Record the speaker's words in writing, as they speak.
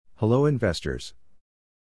Hello investors.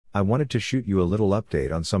 I wanted to shoot you a little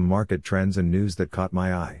update on some market trends and news that caught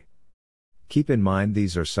my eye. Keep in mind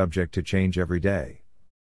these are subject to change every day.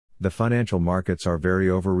 The financial markets are very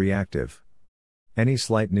overreactive. Any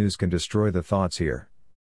slight news can destroy the thoughts here.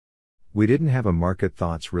 We didn't have a market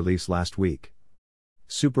thoughts release last week.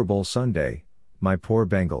 Super Bowl Sunday, my poor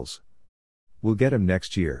Bengals. We'll get 'em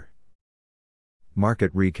next year.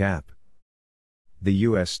 Market recap. The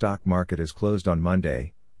U.S. stock market is closed on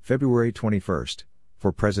Monday, February 21st,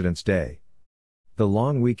 for President's Day. The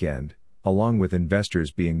long weekend, along with investors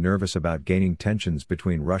being nervous about gaining tensions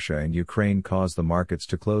between Russia and Ukraine, caused the markets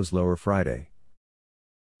to close lower Friday.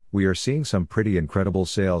 We are seeing some pretty incredible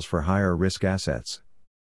sales for higher risk assets.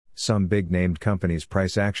 Some big named companies'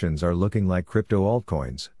 price actions are looking like crypto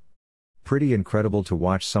altcoins. Pretty incredible to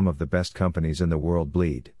watch some of the best companies in the world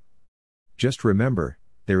bleed. Just remember,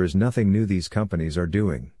 there is nothing new these companies are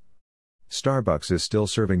doing. Starbucks is still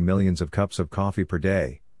serving millions of cups of coffee per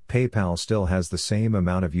day, PayPal still has the same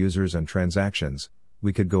amount of users and transactions,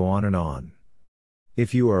 we could go on and on.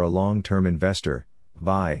 If you are a long-term investor,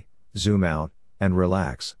 buy, zoom out, and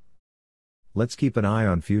relax. Let's keep an eye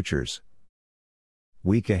on futures.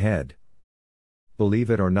 Week ahead. Believe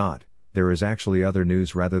it or not, there is actually other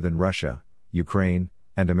news rather than Russia, Ukraine,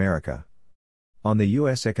 and America. On the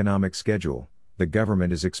U.S. economic schedule, the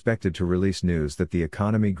government is expected to release news that the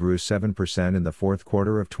economy grew 7% in the fourth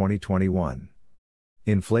quarter of 2021.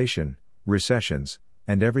 Inflation, recessions,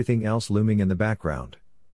 and everything else looming in the background.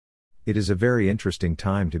 It is a very interesting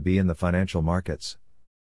time to be in the financial markets.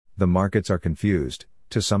 The markets are confused,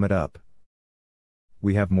 to sum it up.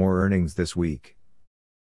 We have more earnings this week.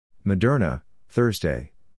 Moderna,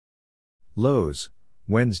 Thursday. Lowe's,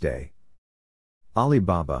 Wednesday.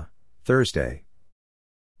 Alibaba, Thursday.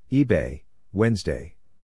 eBay, Wednesday.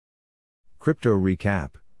 Crypto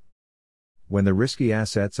recap. When the risky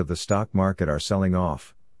assets of the stock market are selling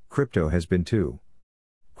off, crypto has been too.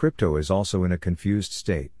 Crypto is also in a confused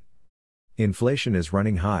state. Inflation is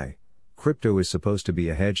running high. Crypto is supposed to be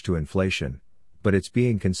a hedge to inflation, but it's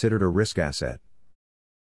being considered a risk asset.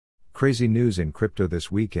 Crazy news in crypto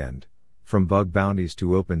this weekend, from bug bounties to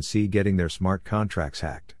OpenSea getting their smart contracts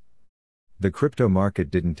hacked. The crypto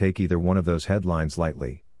market didn't take either one of those headlines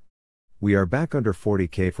lightly. We are back under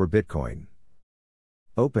 40K for Bitcoin.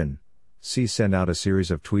 OpenSea sent out a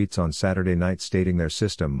series of tweets on Saturday night stating their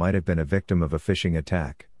system might have been a victim of a phishing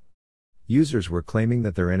attack. Users were claiming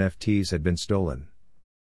that their NFTs had been stolen.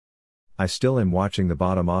 I still am watching the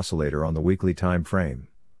bottom oscillator on the weekly time frame.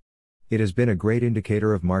 It has been a great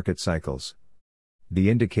indicator of market cycles.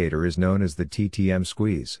 The indicator is known as the TTM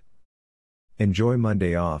squeeze. Enjoy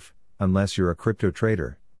Monday off, unless you're a crypto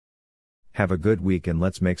trader. Have a good week and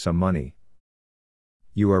let's make some money.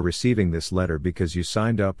 You are receiving this letter because you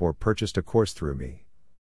signed up or purchased a course through me.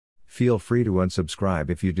 Feel free to unsubscribe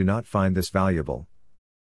if you do not find this valuable.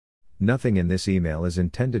 Nothing in this email is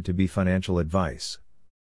intended to be financial advice.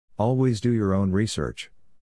 Always do your own research.